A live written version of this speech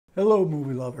Hello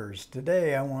movie lovers.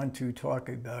 Today I want to talk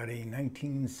about a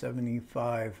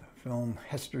 1975 film,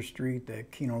 Hester Street, that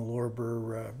Kino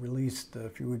Lorber released a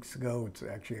few weeks ago. It's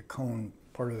actually a Coen,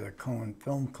 part of the Coen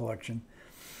film collection.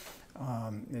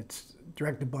 It's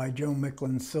directed by Joan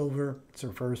Micklin Silver. It's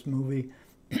her first movie.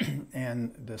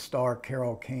 And the star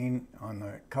Kane on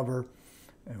the cover,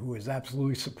 who is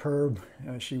absolutely superb.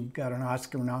 She got an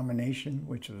Oscar nomination,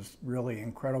 which was really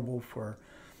incredible for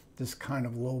this kind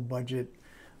of low budget,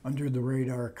 under the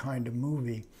radar kind of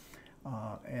movie.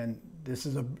 And this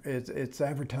is it's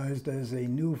advertised as a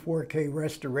new 4K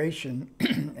restoration.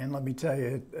 And let me tell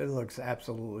you, it looks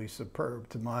absolutely superb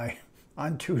to my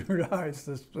untutored eyes.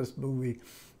 This movie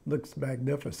looks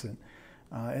magnificent.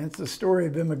 And it's a story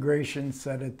of immigration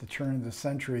set at the turn of the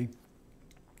century.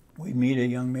 We meet a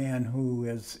young man who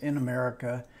is in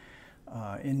America,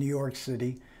 in New York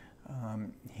City.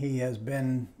 He has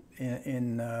been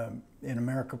in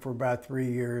America for about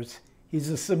 3 years. He's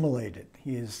assimilated.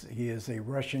 He is a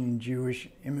Russian Jewish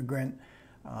immigrant,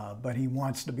 but he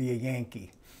wants to be a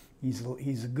Yankee. He's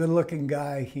a good-looking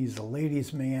guy. He's a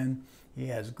ladies' man. He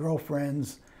has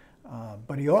girlfriends,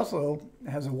 but he also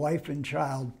has a wife and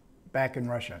child back in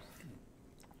Russia.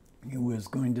 He was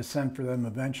going to send for them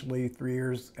eventually. 3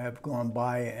 years have gone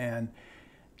by, and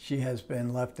she has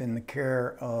been left in the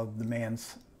care of the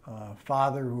man's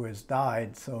father, who has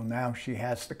died, so now she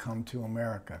has to come to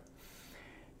America.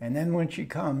 And then when she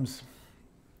comes,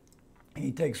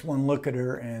 he takes one look at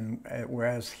her, and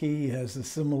whereas he has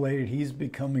assimilated, he's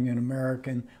becoming an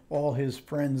American. All his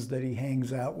friends that he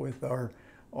hangs out with are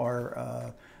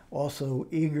also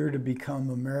eager to become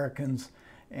Americans.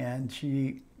 And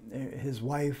his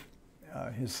wife,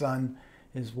 his son,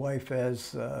 his wife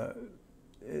is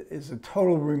a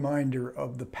total reminder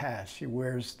of the past. She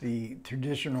wears the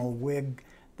traditional wig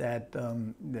that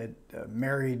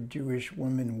married Jewish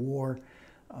women wore.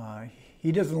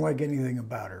 He doesn't like anything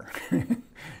about her.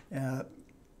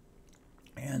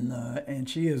 And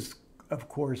she is, of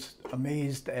course,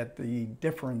 amazed at the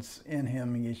difference in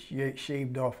him. He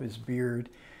shaved off his beard.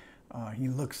 He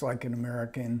looks like an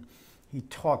American. He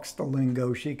talks the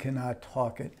lingo. She cannot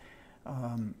talk it.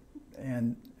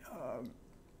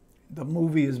 The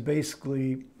movie is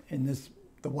basically,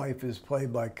 the wife is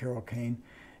played by Kane,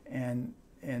 and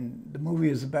the movie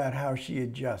is about how she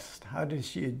adjusts. How does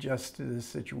she adjust to this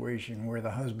situation where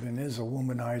the husband is a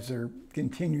womanizer,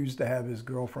 continues to have his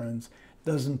girlfriends,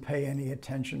 doesn't pay any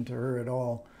attention to her at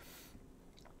all,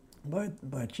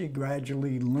 but she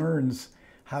gradually learns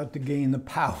how to gain the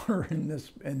power in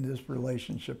this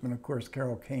relationship. And of course,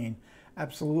 Kane,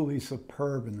 absolutely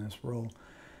superb in this role.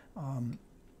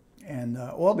 And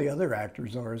all the other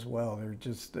actors are as well.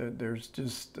 There's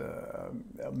just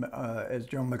as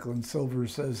Joan Micklin Silver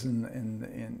says,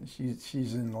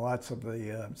 she's in lots of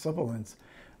the supplements.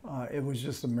 It was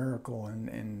just a miracle,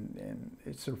 and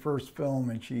it's her first film,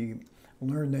 and she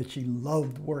learned that she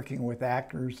loved working with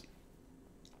actors.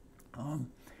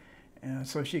 And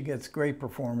so she gets great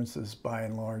performances by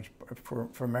and large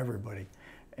from everybody.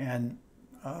 And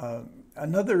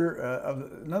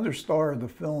another star of the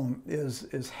film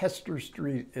is Hester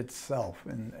Street itself,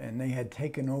 and they had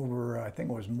taken over, I think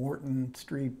it was Morton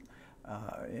Street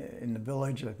in the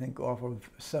Village, I think off of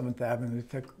 7th Avenue.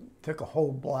 They took a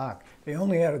whole block. They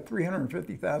only had a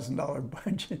 $350,000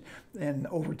 budget, and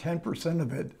over 10%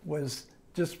 of it was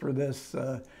just for this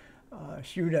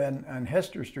shoot on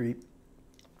Hester Street.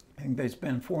 I think they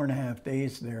spent 4.5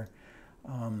 days there.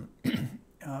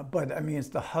 But I mean, it's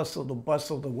the hustle, the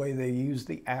bustle, the way they use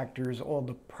the actors, all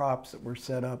the props that were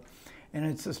set up. And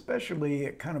it's especially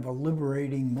kind of a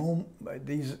liberating moment.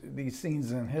 These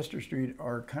scenes on Hester Street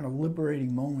are kind of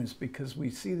liberating moments, because we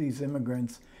see these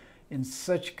immigrants in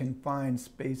such confined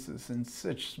spaces, in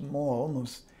such small,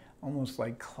 almost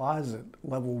like closet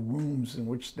level rooms in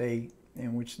which they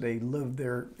live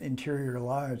their interior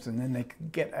lives. And then they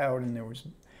could get out, and there was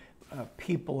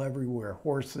people everywhere,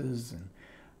 horses,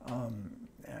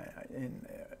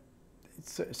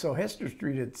 so Hester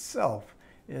Street itself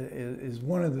is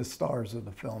one of the stars of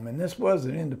the film, and this was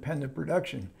an independent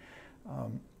production,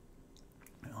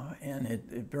 and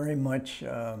it very much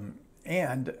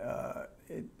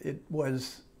it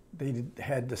was, they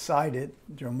had decided,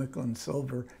 Joan Micklin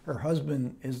Silver, her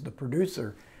husband is the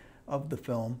producer of the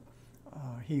film.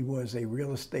 He was a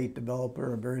real estate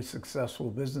developer, a very successful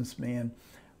businessman.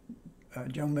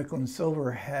 Joan Micklin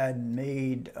Silver had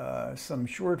made some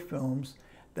short films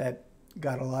that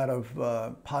got a lot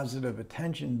of positive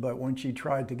attention, but when she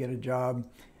tried to get a job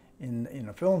in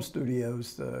the film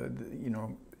studios,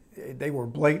 they were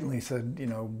blatantly said,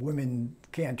 women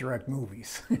can't direct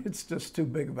movies. It's just too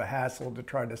big of a hassle to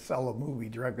try to sell a movie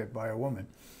directed by a woman.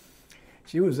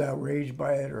 she was outraged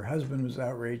by it, her husband was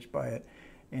outraged by it,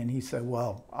 and he said,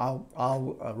 well,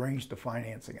 I'll arrange the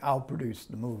financing, I'll produce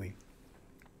the movie.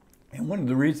 And one of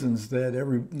the reasons that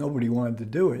nobody wanted to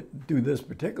do this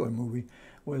particular movie,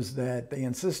 was that they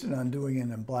insisted on doing it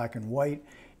in black and white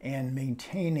and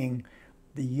maintaining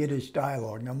the Yiddish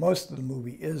dialogue. Now, most of the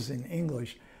movie is in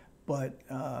English, but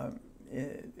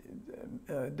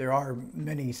there are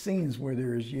many scenes where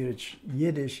there is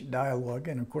Yiddish dialogue,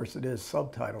 and of course it is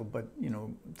subtitled, but you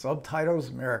know, subtitles,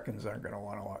 Americans aren't going to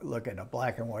want to look at a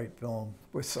black and white film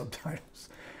with subtitles.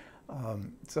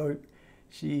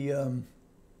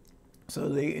 So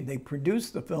they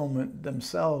produced the film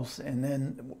themselves, and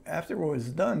then after it was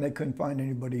done, they couldn't find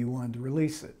anybody who wanted to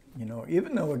release it. You know,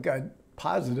 even though it got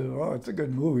positive, oh, it's a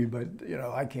good movie, but you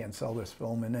know, I can't sell this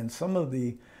film. And then some of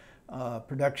the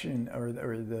production or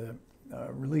the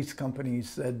release companies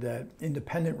said that,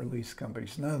 independent release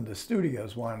companies, none of the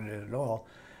studios wanted it at all.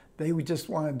 They just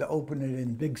wanted to open it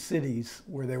in big cities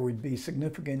where there would be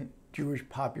significant Jewish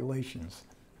populations.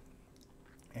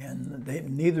 And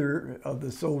neither of the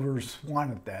Silvers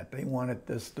wanted that. They wanted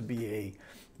this to be a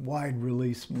wide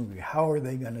release movie. How are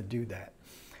they going to do that?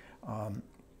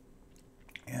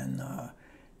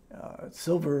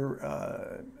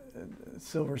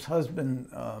 Silver's husband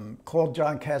called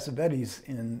John Cassavetes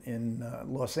in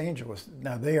Los Angeles.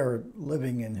 Now they are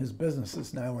living in his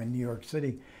businesses now in New York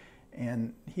City,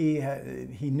 and he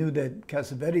knew that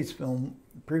Cassavetes'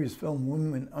 previous film,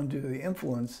 Women Under the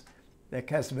Influence, that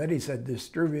Cassavetes had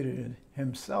distributed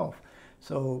himself.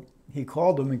 So he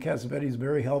called him, and Cassavetes,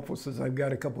 very helpful, says, I've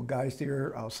got a couple guys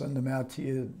here, I'll send them out to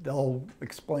you. They'll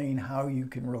explain how you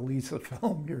can release a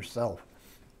film yourself.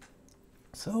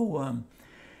 So,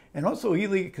 and also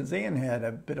Elia Kazan had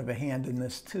a bit of a hand in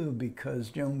this too,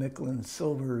 because Joan Micklin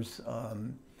Silver's,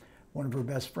 one of her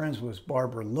best friends was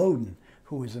Barbara Loden,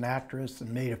 who was an actress and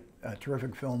made a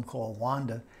terrific film called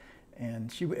Wanda.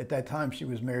 And at that time, she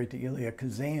was married to Elia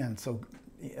Kazan. So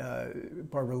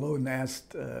Barbara Loden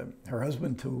asked her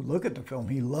husband to look at the film.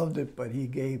 He loved it, but he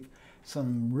gave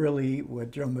some really,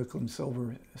 what Joan Micklin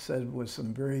Silver said was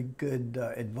some very good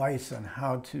advice on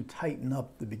how to tighten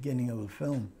up the beginning of the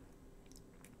film.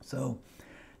 So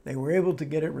they were able to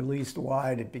get it released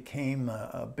wide. It became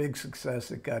a big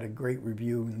success. It got a great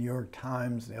review in the New York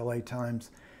Times, the LA Times.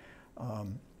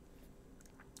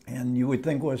 And you would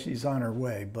think, well, she's on her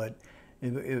way, but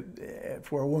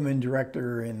for a woman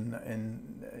director in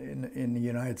the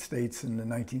United States in the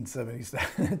 1970s,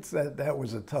 that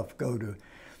was a tough go-to.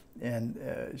 And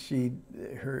Joan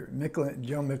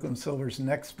Micklin Silver's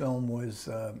next film was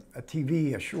a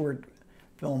short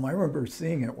film. I remember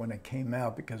seeing it when it came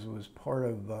out because it was part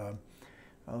of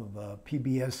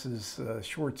PBS's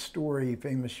short story,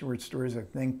 famous short stories. I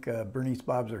think Bernice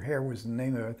Bobs Her Hair was the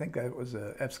name of it. I think that was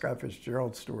a F. Scott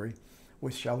Fitzgerald story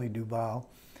with Shelley Duvall.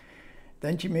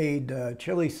 Then she made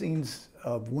Chilly Scenes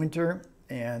of Winter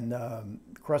and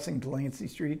Crossing Delancey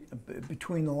Street,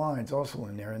 Between the Lines, also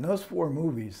in there. And those four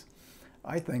movies,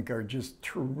 I think, are just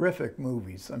terrific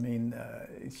movies. I mean,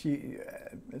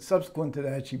 subsequent to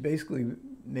that, she basically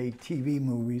made TV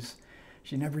movies.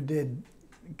 She never did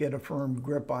get a firm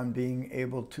grip on being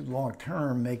able to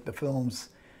long-term make the films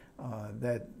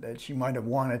that she might have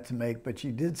wanted to make, but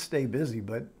she did stay busy.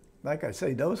 But like I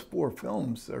say, those four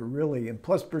films are really, and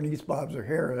plus Bernice Bobs Her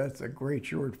Hair, that's a great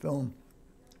short film.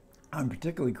 I'm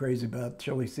particularly crazy about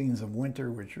Chilly Scenes of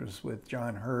Winter, which was with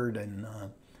John Hurd and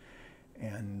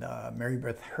Mary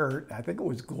Beth Hurt. I think it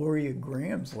was Gloria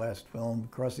Graham's last film,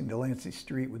 Crossing Delancey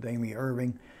Street with Amy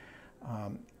Irving.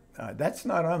 That's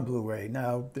not on Blu-ray.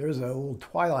 Now, there's an old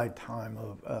Twilight Time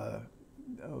of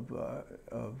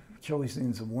Chilly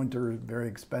Scenes of Winter, very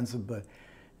expensive, but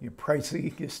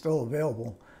pricey, is still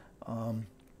available.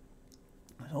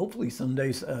 Hopefully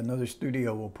someday another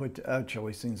studio will put out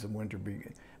Chilly Scenes of Winter.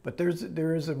 But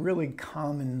there is a really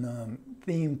common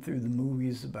theme through the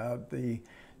movies about the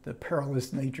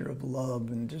perilous nature of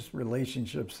love and just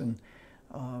relationships.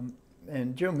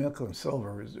 And Joan Micklin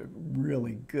Silver is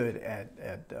really good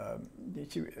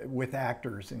with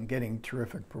actors and getting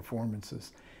terrific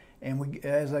performances. And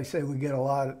as I say, we get a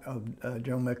lot of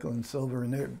Joan Micklin Silver,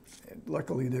 and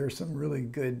luckily there's some really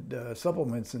good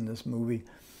supplements in this movie.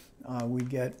 We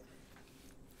get,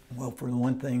 well, for the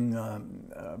one thing,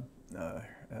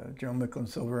 Joan Micklin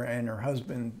Silver and her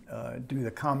husband do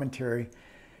the commentary,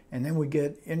 and then we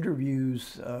get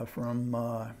interviews from,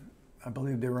 I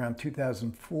believe they're around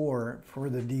 2004 for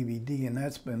the DVD, and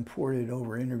that's been ported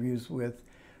over, interviews with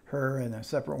her and a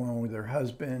separate one with her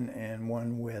husband and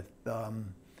one with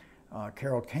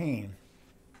Carol Kane.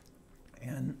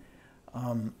 And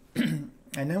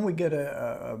And then we get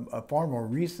a far more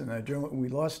recent, we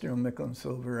lost Joan Micklin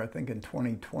Silver, I think, in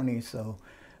 2020, so,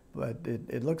 but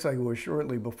it looks like it was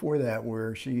shortly before that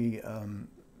where she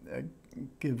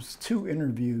gives 2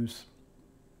 interviews,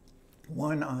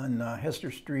 one on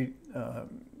Hester Street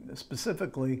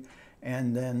specifically,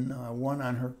 and then one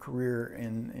on her career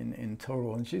in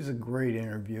total. And she's a great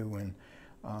interview, and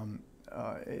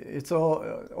it's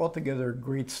altogether a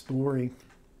great story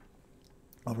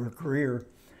of her career.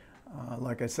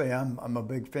 Like I say, I'm a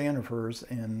big fan of hers,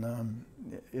 and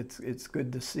it's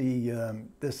good to see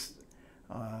this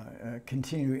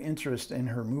continued interest in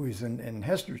her movies. And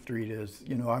Hester Street is,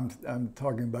 you know, I'm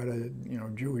talking about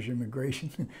Jewish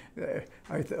immigration.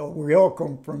 We all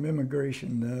come from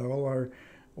immigration.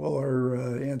 All our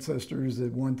ancestors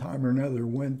at one time or another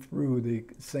went through the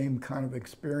same kind of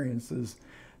experiences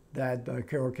that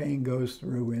Carol Kane goes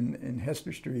through in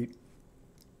Hester Street,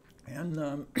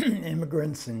 and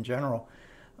immigrants in general.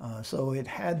 So it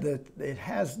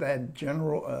has that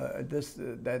general,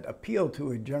 that appeal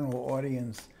to a general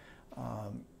audience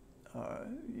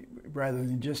rather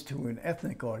than just to an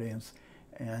ethnic audience.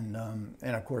 And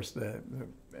of course the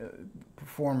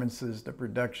performances, the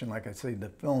production, like I say, the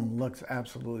film looks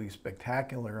absolutely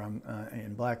spectacular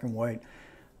in black and white.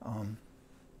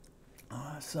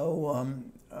 I've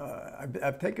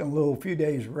taken a few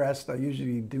days rest. I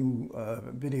usually do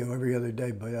video every other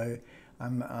day, but I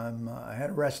had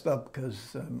to rest up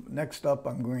because next up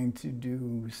I'm going to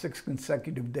do 6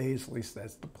 consecutive days, at least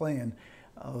that's the plan,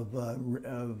 of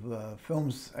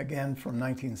films again from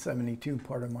 1972,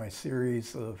 part of my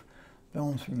series of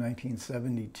films from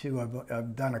 1972.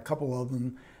 I've done a couple of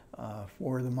them.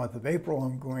 For the month of April,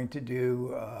 I'm going to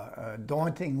do a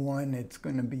daunting one. It's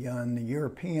going to be on the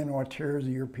European auteurs,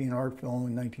 the European art film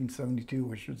in 1972,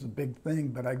 which was a big thing,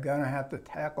 but I'm going to have to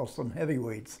tackle some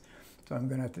heavyweights. So I'm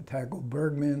going to have to tackle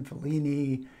Bergman,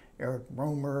 Fellini, Eric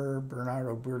Romer,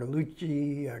 Bernardo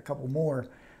Bertolucci, a couple more.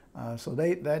 So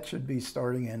that should be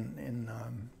starting in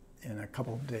a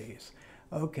couple of days.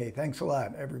 Okay, thanks a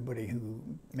lot, everybody who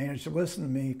managed to listen to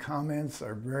me. Comments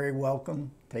are very welcome.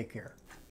 Take care.